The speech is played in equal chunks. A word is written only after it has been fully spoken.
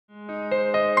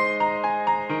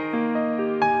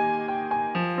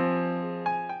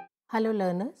Hello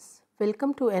learners,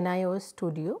 welcome to NIOS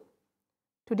Studio.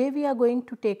 Today we are going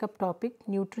to take up topic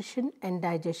Nutrition and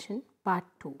Digestion Part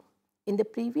 2. In the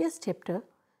previous chapter,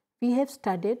 we have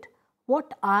studied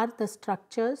what are the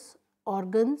structures,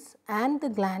 organs and the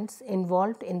glands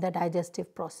involved in the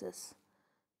digestive process.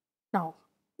 Now,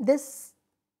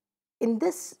 in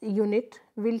this unit,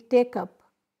 we will take up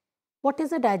what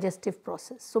is a digestive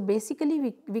process. So,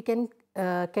 basically we can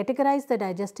categorize the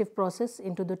digestive process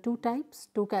into the two types.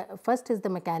 First is the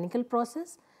mechanical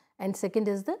process and second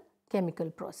is the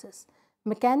chemical process.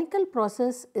 Mechanical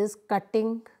process is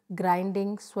cutting,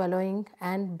 grinding, swallowing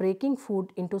and breaking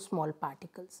food into small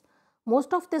particles.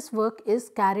 Most of this work is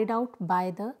carried out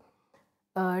by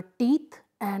the teeth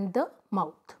and the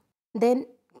mouth. Then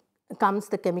comes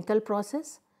the chemical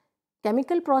process.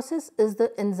 Chemical process is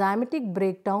the enzymatic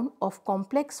breakdown of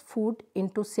complex food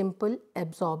into simple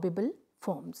absorbable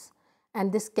forms,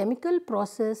 and this chemical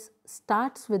process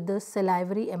starts with the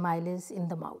salivary amylase in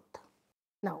the mouth.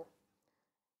 Now,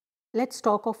 let's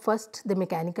talk of first the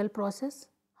mechanical process.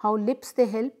 How lips they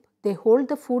help? They hold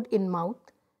the food in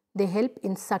mouth, they help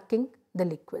in sucking the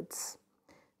liquids.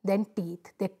 Then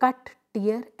teeth, they cut,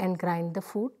 tear and grind the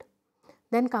food.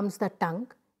 Then comes the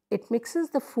tongue, it mixes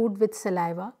the food with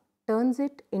saliva, turns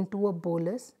it into a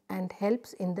bolus and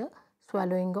helps in the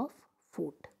swallowing of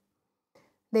food.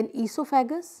 Then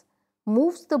esophagus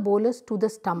moves the bolus to the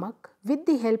stomach with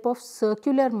the help of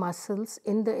circular muscles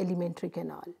in the alimentary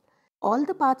canal. All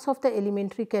the parts of the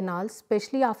alimentary canal,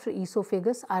 especially after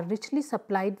esophagus, are richly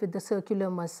supplied with the circular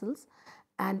muscles,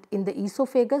 and in the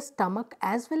esophagus, stomach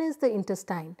as well as the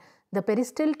intestine, the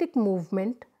peristaltic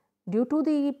movement, due to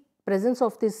the presence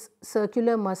of these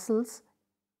circular muscles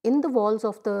in the walls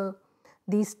of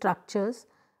these structures,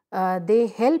 they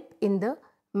help in the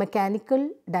mechanical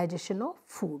digestion of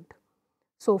food.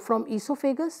 So, from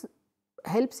esophagus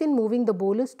helps in moving the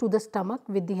bolus to the stomach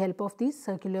with the help of these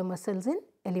circular muscles in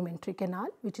alimentary canal,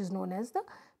 which is known as the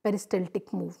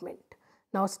peristaltic movement.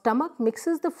 Now, stomach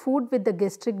mixes the food with the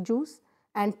gastric juice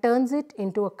and turns it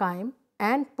into a chyme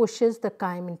and pushes the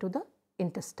chyme into the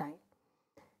intestine.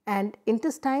 And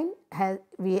intestine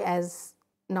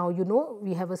now you know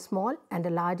we have a small and a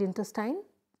large intestine.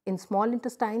 In small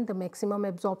intestine, the maximum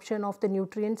absorption of the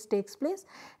nutrients takes place,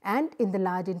 and in the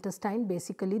large intestine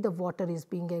basically the water is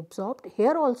being absorbed.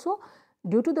 Here also,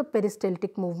 due to the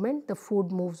peristaltic movement, the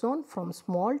food moves on from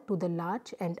small to the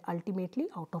large and ultimately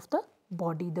out of the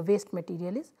body. The waste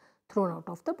material is thrown out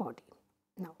of the body.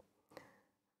 Now,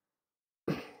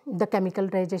 the chemical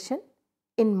digestion.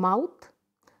 In mouth,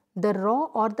 the raw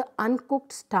or the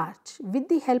uncooked starch with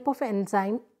the help of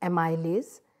enzyme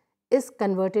amylase is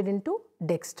converted into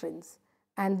dextrins,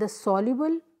 and the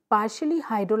soluble partially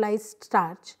hydrolyzed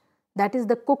starch, that is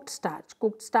the cooked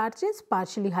starch is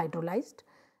partially hydrolyzed.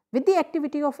 With the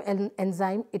activity of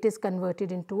enzyme, it is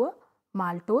converted into a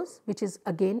maltose, which is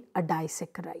again a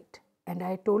disaccharide. And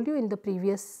I told you in the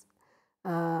previous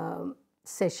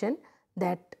session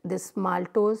that this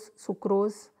maltose,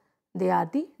 sucrose, they are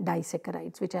the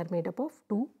disaccharides which are made up of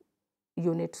 2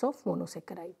 units of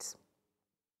monosaccharides.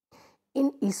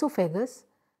 In esophagus,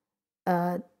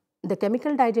 the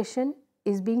chemical digestion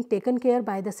is being taken care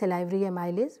by the salivary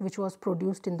amylase, which was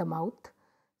produced in the mouth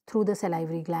through the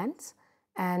salivary glands,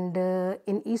 and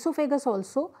in esophagus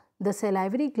also the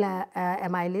salivary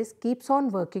amylase keeps on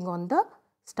working on the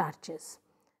starches,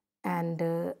 and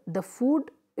the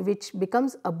food which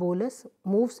becomes a bolus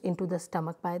moves into the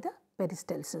stomach by the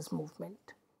peristalsis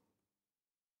movement.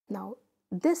 Now,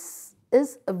 this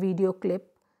is a video clip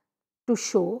to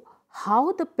show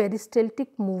how the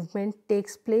peristaltic movement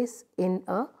takes place in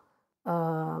a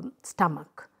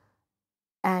stomach,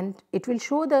 and it will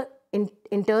show the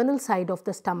internal side of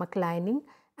the stomach lining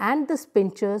and the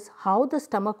sphincters, how the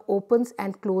stomach opens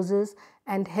and closes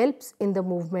and helps in the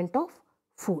movement of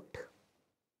food.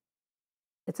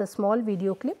 It's a small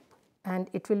video clip and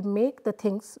it will make the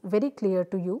things very clear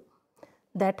to you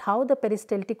that how the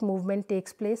peristaltic movement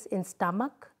takes place in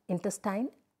stomach, intestine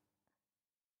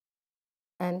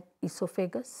and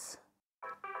esophagus.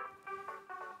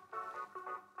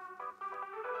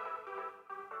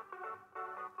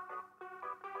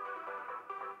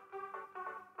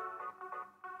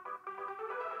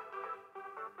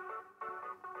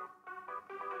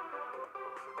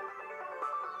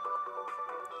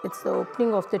 It's the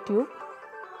opening of the tube.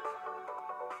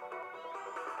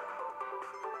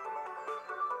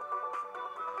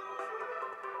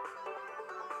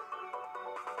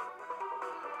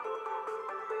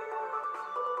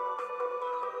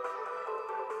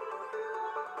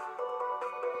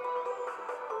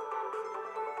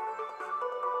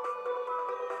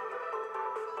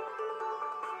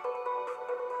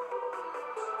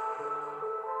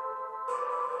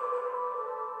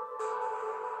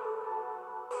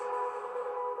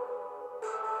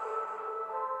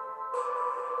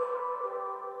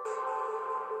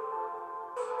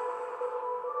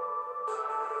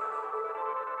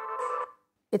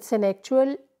 It's an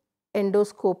actual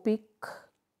endoscopic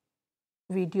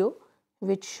video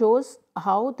which shows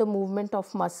how the movement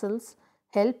of muscles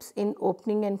helps in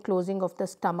opening and closing of the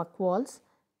stomach walls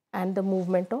and the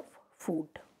movement of food.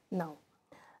 Now,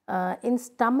 in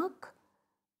stomach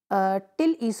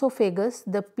till esophagus,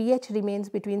 the pH remains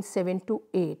between 7 to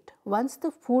 8. Once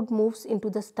the food moves into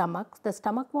the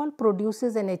stomach wall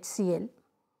produces an HCl.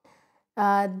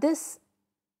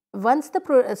 Once the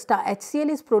HCl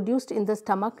is produced in the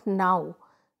stomach, now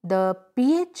the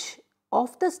pH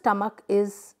of the stomach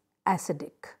is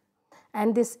acidic,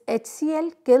 and this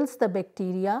HCl kills the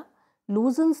bacteria,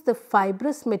 loosens the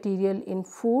fibrous material in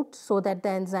food so that the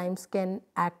enzymes can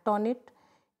act on it.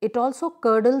 It also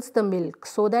curdles the milk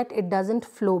so that it does not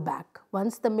flow back.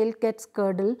 Once the milk gets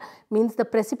curdled, means the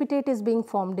precipitate is being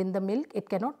formed in the milk, it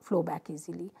cannot flow back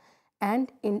easily.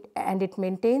 And it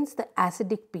maintains the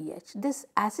acidic pH. This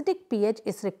acidic pH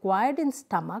is required in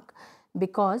stomach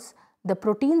because the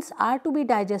proteins are to be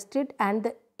digested and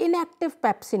the inactive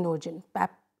pepsinogen,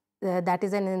 that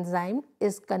is an enzyme,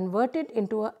 is converted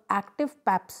into an active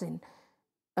pepsin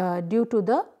due to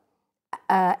the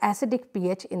acidic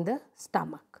pH in the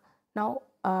stomach. Now,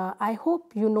 I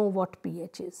hope you know what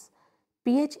pH is.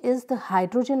 pH is the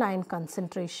hydrogen ion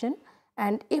concentration,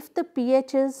 and if the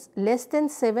pH is less than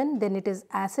 7, then it is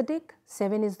acidic,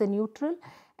 7 is the neutral,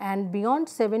 and beyond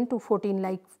 7 to 14,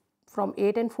 like from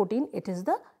 8 and 14, it is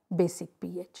the basic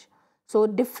pH. So,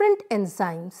 different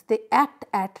enzymes, they act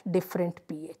at different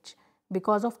pH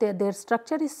because of their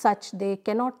structure is such they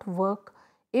cannot work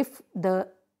if the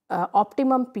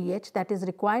optimum pH that is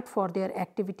required for their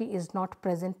activity is not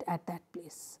present at that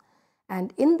place.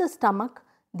 And in the stomach,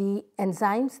 the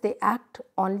enzymes, they act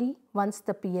only once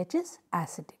the pH is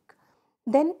acidic.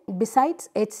 Then besides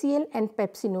HCl and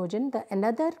pepsinogen, the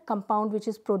another compound which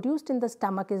is produced in the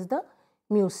stomach is the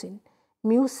mucin.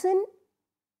 Mucin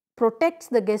protects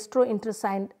the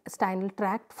gastrointestinal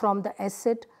tract from the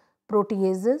acid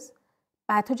proteases,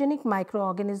 pathogenic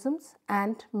microorganisms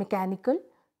and mechanical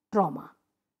trauma.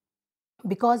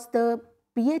 Because the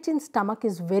pH in stomach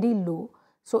is very low,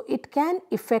 so it can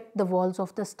affect the walls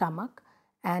of the stomach,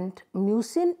 and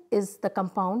mucin is the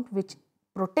compound which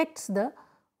protects the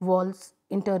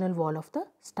internal wall of the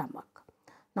stomach.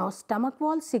 Now, stomach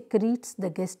wall secretes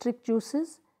the gastric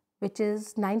juices, which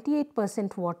is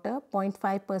 98% water,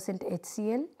 0.5%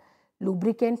 HCl,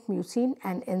 lubricant mucin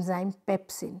and enzyme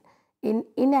pepsin in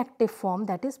inactive form,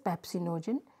 that is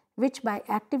pepsinogen, which by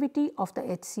activity of the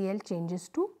HCl changes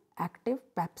to active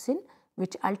pepsin,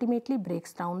 which ultimately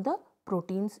breaks down the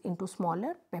proteins into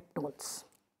smaller peptones.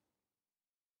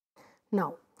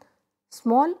 Now,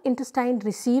 small intestine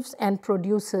receives and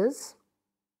produces,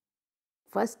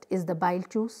 first is the bile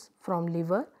juice from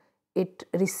liver. It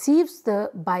receives the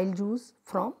bile juice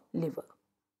from liver.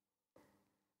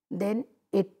 Then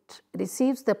it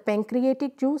receives the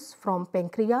pancreatic juice from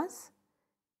pancreas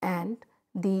and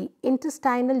the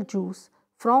intestinal juice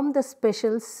from the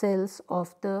special cells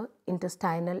of the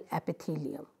intestinal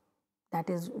epithelium. That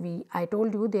is, I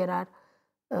told you there are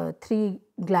 3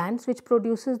 glands which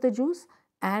produces the juice,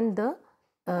 and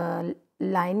the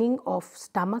lining of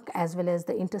stomach as well as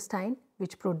the intestine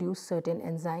which produce certain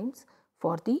enzymes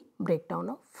for the breakdown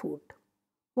of food.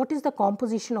 What is the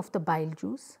composition of the bile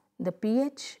juice? The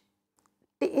pH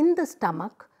in the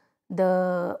stomach,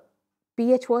 the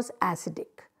pH was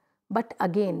acidic, but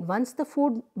again once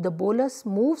the bolus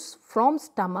moves from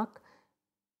stomach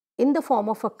in the form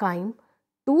of a chyme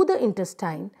to the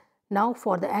intestine, now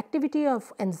for the activity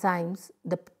of enzymes,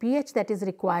 the pH that is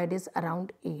required is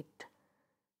around 8.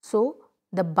 So,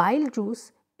 the bile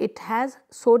juice, it has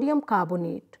sodium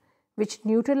carbonate which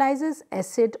neutralizes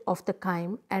acid of the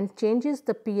chyme and changes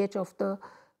the pH of the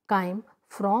chyme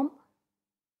from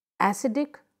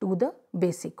acidic to the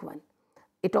basic one.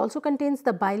 It also contains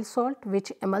the bile salt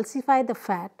which emulsify the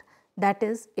fat, that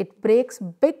is, it breaks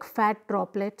big fat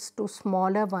droplets to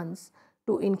smaller ones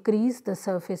to increase the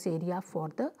surface area for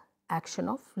the action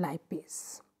of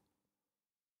lipase.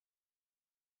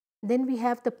 Then we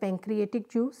have the pancreatic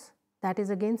juice, that is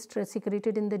again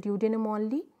secreted in the duodenum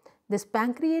only. This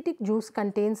pancreatic juice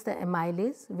contains the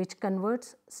amylase which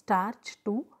converts starch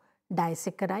to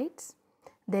disaccharides.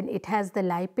 Then it has the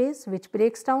lipase which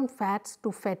breaks down fats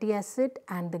to fatty acid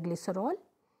and the glycerol.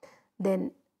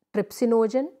 Then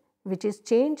trypsinogen which is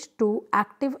changed to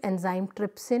active enzyme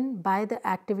trypsin by the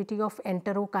activity of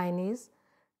enterokinase.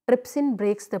 Trypsin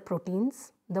breaks the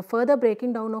proteins. The further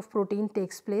breaking down of protein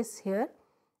takes place here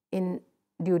in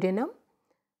duodenum.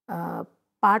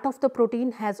 part of the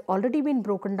protein has already been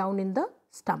broken down in the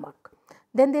stomach.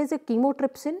 Then there is a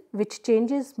chymotrypsin which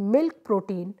changes milk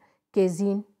protein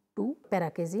casein to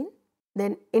paracasein.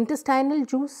 Then intestinal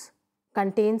juice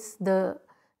contains the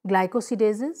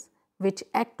glycosidases which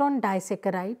act on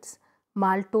disaccharides,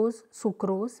 maltose,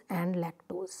 sucrose and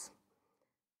lactose.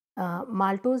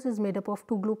 Maltose is made up of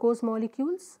 2 glucose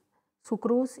molecules,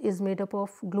 sucrose is made up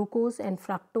of glucose and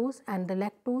fructose, and the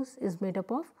lactose is made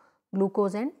up of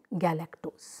glucose and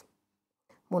galactose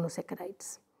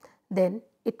monosaccharides. Then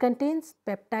it contains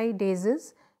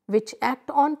peptidases which act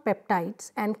on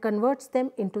peptides and converts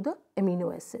them into the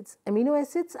amino acids. Amino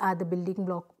acids are the building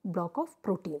block of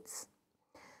proteins.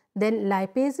 Then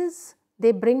lipases,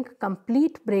 they bring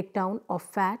complete breakdown of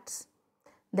fats.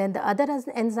 Then the other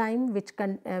enzyme which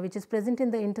is present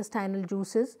in the intestinal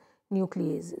juices,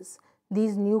 nucleases.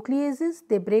 These nucleases,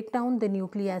 they break down the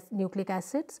nucleic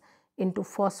acids into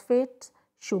phosphates,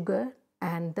 sugar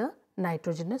and the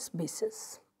nitrogenous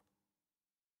bases.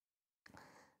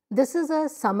 This is a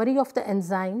summary of the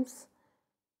enzymes,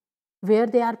 where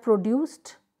they are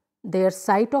produced, their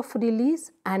site of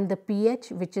release and the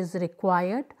pH which is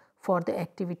required for the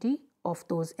activity of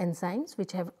those enzymes,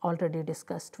 which I have already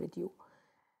discussed with you.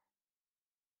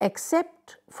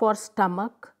 Except for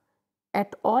stomach,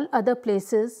 at all other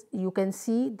places you can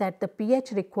see that the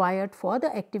pH required for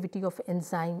the activity of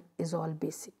enzyme is all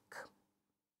basic.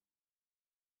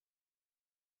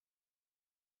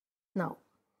 Now,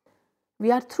 we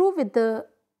are through with the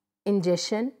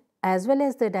ingestion as well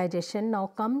as the digestion. Now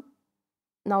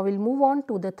we'll move on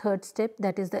to the third step,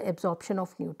 that is the absorption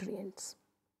of nutrients.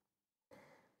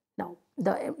 Now,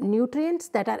 the nutrients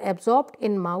that are absorbed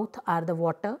in mouth are the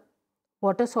water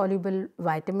soluble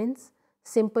vitamins,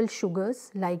 simple sugars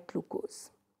like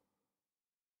glucose.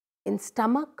 In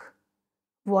stomach,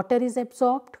 water is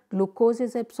absorbed, glucose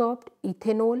is absorbed,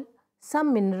 ethanol,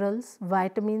 some minerals,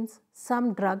 vitamins,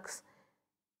 some drugs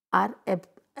are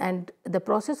and the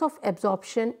process of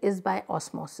absorption is by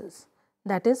osmosis,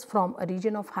 that is from a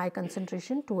region of high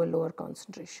concentration to a lower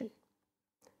concentration.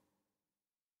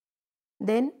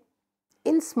 Then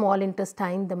in small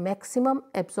intestine the maximum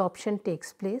absorption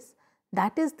takes place.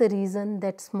 That is the reason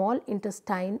that small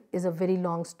intestine is a very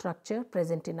long structure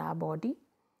present in our body.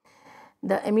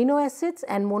 The amino acids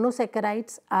and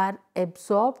monosaccharides are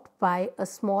absorbed by a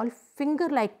small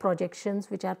finger-like projections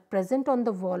which are present on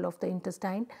the wall of the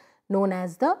intestine, known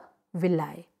as the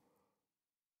villi.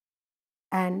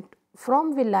 And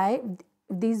from villi,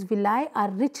 these villi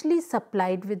are richly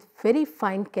supplied with very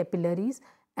fine capillaries,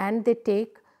 and they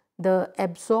take the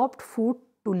absorbed food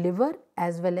to liver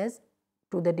as well as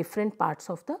to the different parts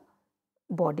of the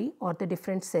body or the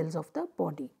different cells of the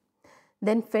body.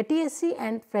 Then fatty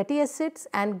acids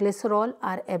and glycerol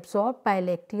are absorbed by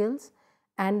lacteals,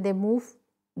 and they move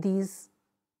these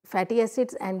fatty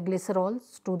acids and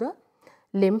glycerols to the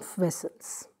lymph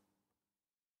vessels.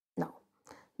 Now,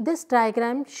 this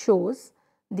diagram shows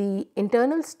the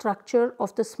internal structure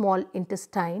of the small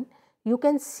intestine. You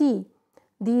can see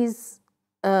these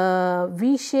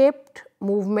V-shaped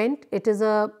movement. It is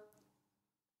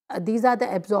these are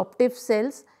the absorptive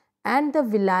cells and the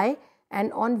villi,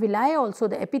 and on villi also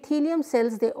the epithelium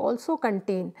cells, they also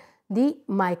contain the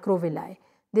microvilli.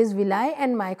 These villi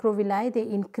and microvilli, they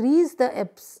increase the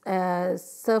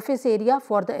surface area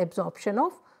for the absorption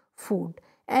of food.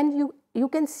 And you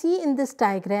can see in this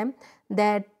diagram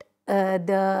that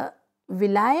the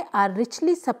villi are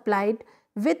richly supplied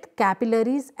with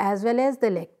capillaries as well as the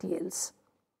lacteals,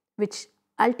 which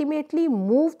ultimately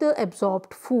move the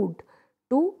absorbed food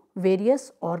to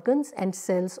various organs and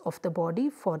cells of the body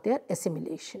for their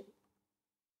assimilation.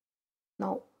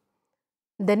 Now,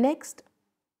 the next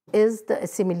is the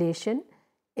assimilation.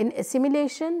 In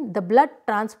assimilation, the blood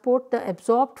transports the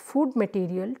absorbed food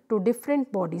material to different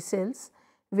body cells,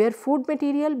 where food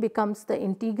material becomes the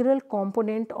integral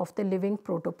component of the living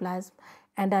protoplasm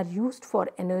and are used for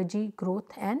energy, growth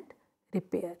and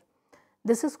repair.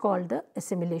 This is called the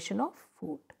assimilation of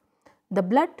food. The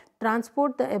blood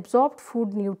transports the absorbed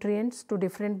food nutrients to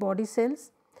different body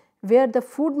cells, where the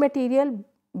food material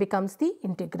becomes the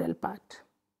integral part.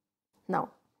 Now,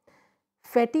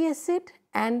 fatty acid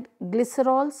and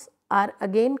glycerols are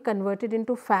again converted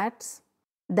into fats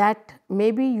that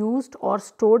may be used or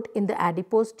stored in the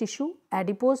adipose tissue.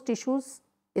 Adipose tissues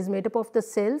is made up of the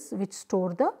cells which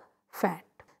store the fat.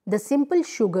 The simple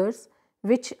sugars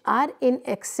which are in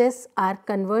excess are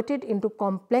converted into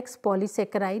complex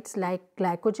polysaccharides like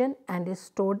glycogen and is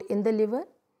stored in the liver.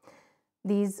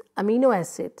 These amino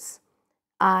acids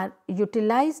are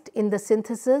utilized in the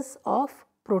synthesis of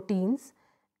proteins,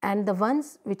 and the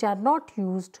ones which are not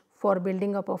used for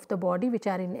building up of the body which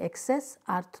are in excess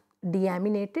are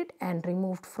deaminated and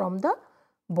removed from the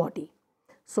body.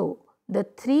 So, the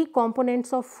three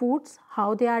components of foods,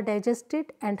 how they are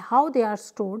digested and how they are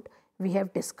stored, we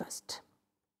have discussed.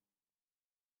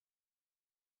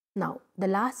 Now, the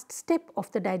last step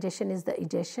of the digestion is the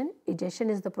egestion. Egestion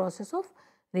is the process of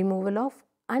removal of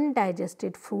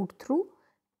undigested food through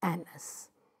anus,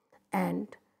 and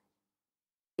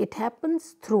it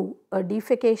happens through a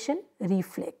defecation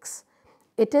reflex.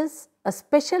 It is a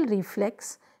special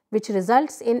reflex which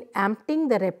results in emptying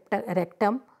the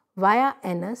rectum via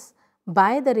anus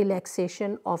by the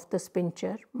relaxation of the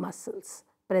sphincter muscles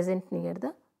present near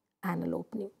the anal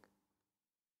opening.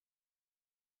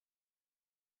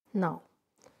 Now,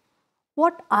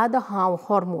 what are the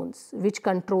hormones which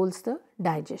controls the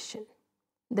digestion?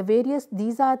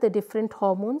 These are the different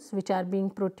hormones which are being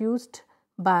produced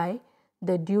by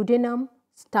the duodenum,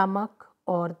 stomach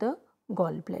or the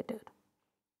gallbladder.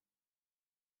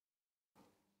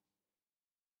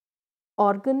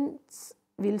 Organs,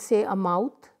 we'll say a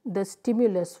mouth, the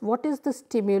stimulus. What is the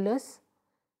stimulus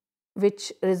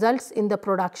which results in the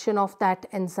production of that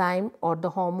enzyme or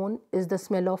the hormone is the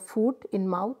smell of food in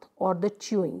mouth or the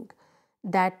chewing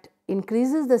that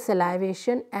increases the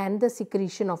salivation and the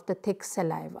secretion of the thick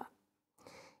saliva.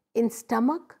 In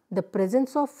stomach, the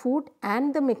presence of food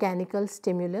and the mechanical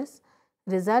stimulus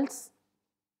results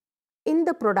in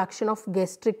the production of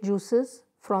gastric juices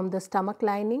from the stomach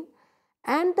lining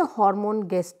and the hormone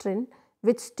gastrin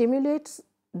which stimulates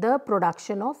the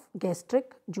production of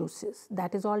gastric juices.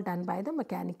 That is all done by the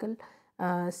mechanical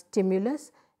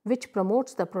stimulus which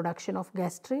promotes the production of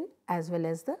gastrin as well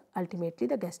as ultimately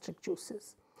the gastric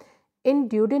juices. In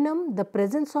duodenum, the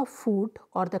presence of food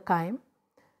or the chyme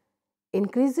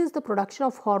increases the production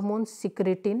of hormone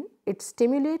secretin. It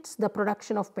stimulates the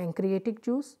production of pancreatic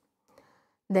juice.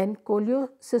 Then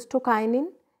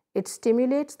cholecystokinin, it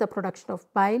stimulates the production of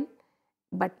bile,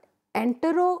 but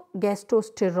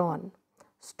enterogastosterone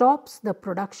stops the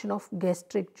production of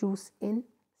gastric juice in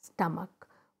stomach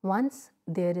once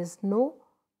there is no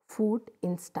food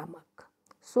in stomach.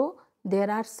 So, there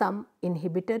are some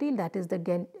inhibitory, that is the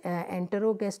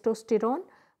enterogastosterone,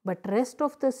 but rest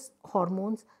of the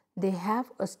hormones, they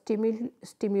have a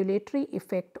stimulatory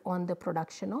effect on the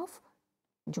production of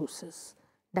juices,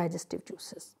 digestive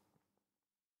juices.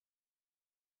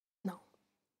 Now,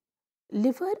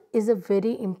 liver is a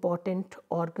very important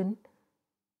organ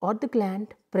or the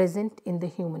gland present in the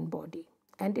human body,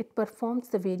 and it performs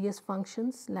the various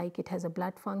functions like it has a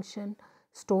blood function,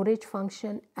 storage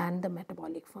function and the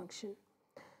metabolic function.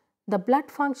 The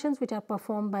blood functions which are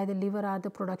performed by the liver are the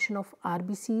production of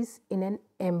RBCs in an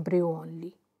embryo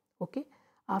only. Okay.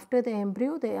 After the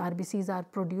embryo, the RBCs are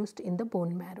produced in the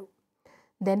bone marrow.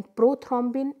 Then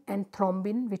prothrombin and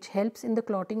thrombin which helps in the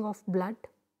clotting of blood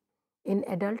in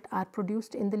adult are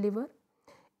produced in the liver.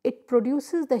 It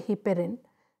produces the heparin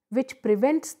which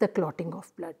prevents the clotting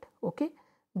of blood. Okay.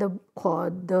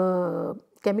 The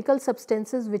chemical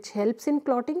substances which helps in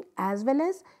clotting as well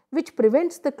as which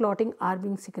prevents the clotting are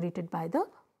being secreted by the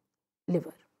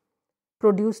liver,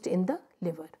 produced in the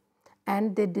liver,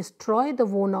 and they destroy the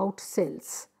worn out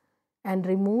cells and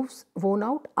removes worn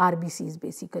out RBCs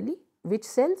basically, which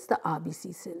cells? The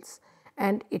RBC cells,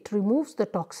 and it removes the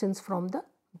toxins from the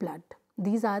blood.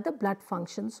 These are the blood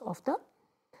functions of the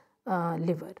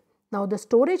liver. Now, the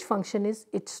storage function is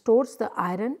it stores the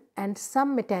iron and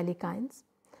some metallic ions,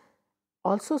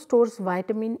 also stores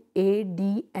vitamin A,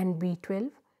 D and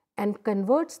B12 and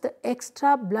converts the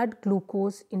extra blood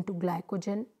glucose into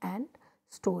glycogen and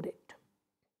store it.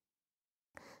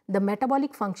 The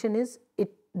metabolic function is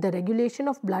the regulation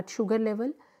of blood sugar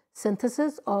level,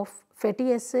 synthesis of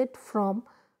fatty acid from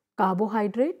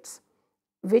carbohydrates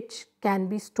which can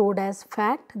be stored as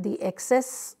fat, the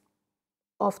excess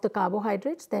of the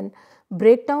carbohydrates, then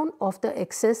breakdown of the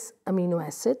excess amino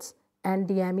acids and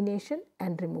deamination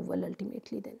and removal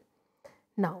ultimately then.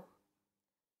 Now,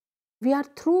 we are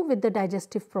through with the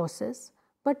digestive process,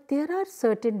 but there are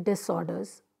certain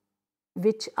disorders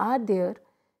which are there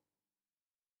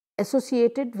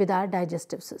associated with our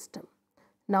digestive system.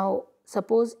 Now,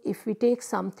 suppose if we take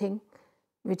something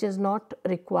which is not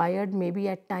required, maybe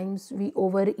at times we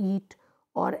overeat,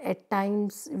 or at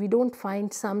times we don't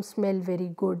find some smell very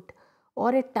good,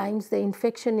 or at times the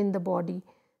infection in the body.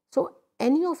 So,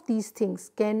 any of these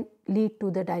things can lead to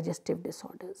the digestive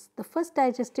disorders. The first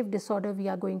digestive disorder we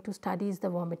are going to study is the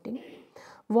vomiting.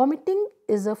 Vomiting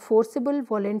is a forcible,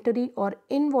 voluntary or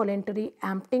involuntary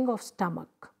emptying of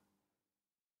stomach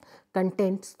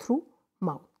contents through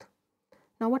mouth.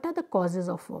 Now, what are the causes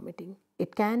of vomiting?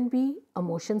 It can be a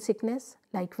motion sickness,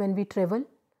 like when we travel,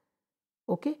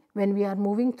 Okay, when we are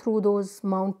moving through those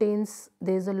mountains,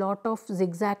 there is a lot of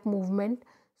zigzag movement,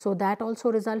 so that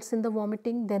also results in the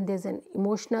vomiting. Then there is an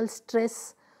emotional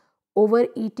stress,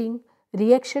 overeating,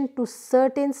 reaction to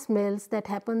certain smells that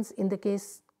happens in the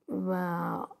case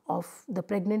of the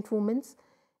pregnant women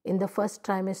in the first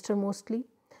trimester mostly.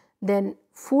 Then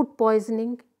food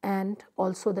poisoning and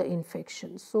also the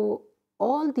infection. So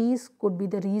all these could be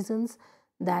the reasons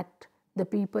that the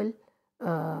people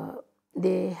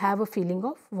they have a feeling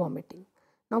of vomiting.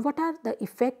 Now, what are the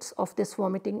effects of this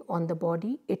vomiting on the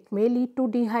body? It may lead to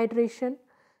dehydration.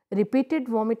 Repeated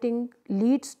vomiting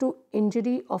leads to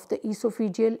injury of the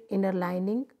esophageal inner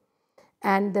lining,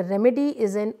 and the remedy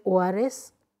is an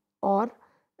ORS, or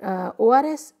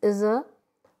ORS is a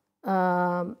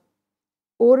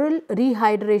oral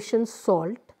rehydration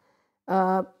salt,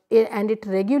 and it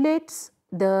regulates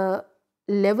the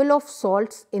level of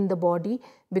salts in the body,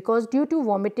 because due to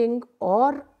vomiting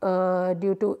or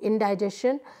due to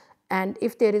indigestion, and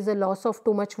if there is a loss of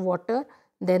too much water,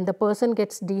 then the person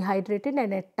gets dehydrated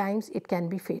and at times it can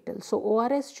be fatal. So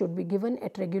ORS should be given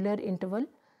at regular interval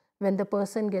when the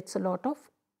person gets a lot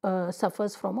of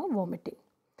suffers from a vomiting.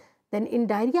 Then in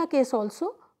diarrhea case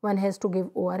also one has to give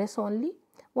ORS only.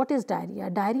 What is diarrhea?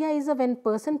 Diarrhea is when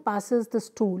person passes the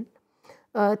stool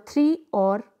 3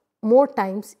 or more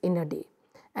times in a day,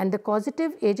 and the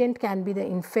causative agent can be the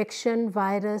infection,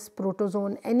 virus,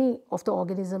 protozoan, any of the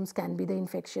organisms can be the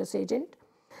infectious agent.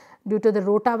 Due to the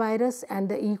rotavirus and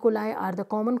the E. coli are the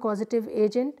common causative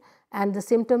agent, and the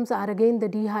symptoms are again the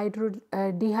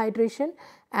dehydration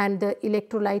and the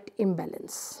electrolyte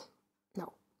imbalance.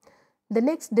 Now, the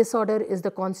next disorder is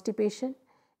the constipation.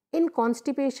 In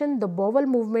constipation, the bowel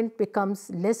movement becomes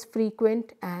less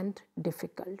frequent and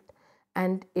difficult,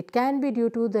 and it can be due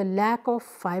to the lack of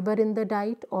fiber in the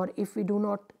diet, or if we do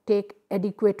not take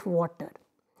adequate water,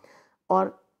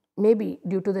 or maybe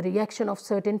due to the reaction of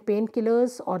certain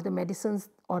painkillers or the medicines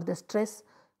or the stress,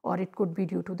 or it could be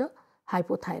due to the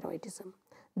hypothyroidism.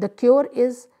 The cure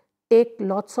is take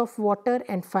lots of water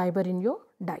and fiber in your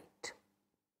diet.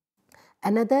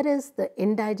 Another is the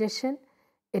indigestion.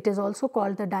 It is also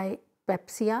called the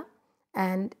dyspepsia,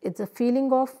 and it's a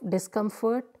feeling of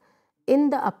discomfort in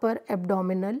the upper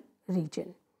abdominal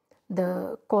region.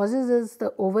 The causes is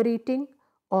the overeating,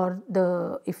 or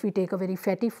if we take a very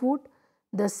fatty food.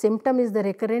 The symptom is the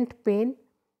recurrent pain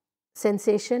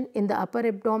sensation in the upper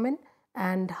abdomen,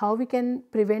 and how we can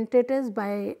prevent it is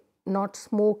by not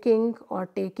smoking or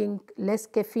taking less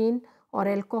caffeine or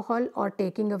alcohol or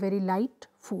taking a very light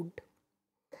food.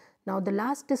 Now, the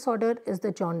last disorder is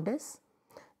the jaundice.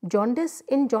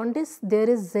 In jaundice there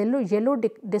is yellow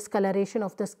discoloration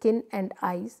of the skin and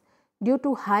eyes due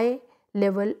to high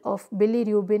level of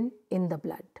bilirubin in the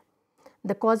blood.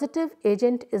 The causative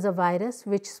agent is a virus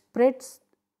which spreads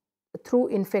through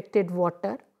infected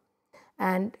water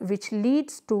and which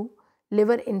leads to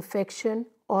liver infection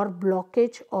or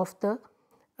blockage of the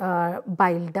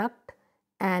bile duct,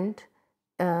 and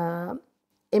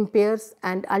impairs,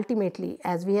 and ultimately,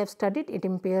 as we have studied, it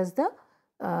impairs the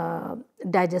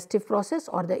digestive process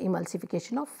or the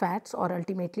emulsification of fats, or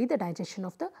ultimately the digestion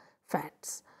of the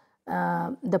fats.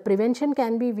 The prevention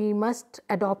can be, we must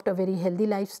adopt a very healthy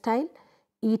lifestyle,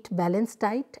 eat balanced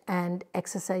diet and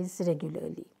exercise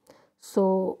regularly.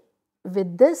 So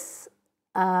with this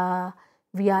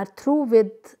we are through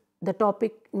with the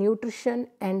topic nutrition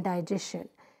and digestion,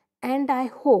 and I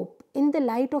hope in the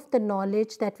light of the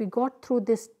knowledge that we got through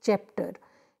this chapter,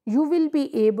 you will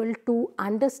be able to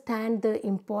understand the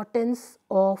importance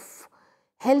of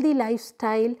healthy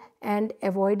lifestyle and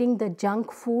avoiding the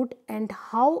junk food, and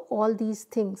how all these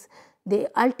things, they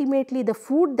ultimately, the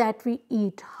food that we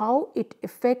eat, how it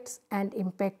affects and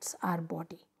impacts our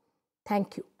body.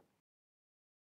 Thank you.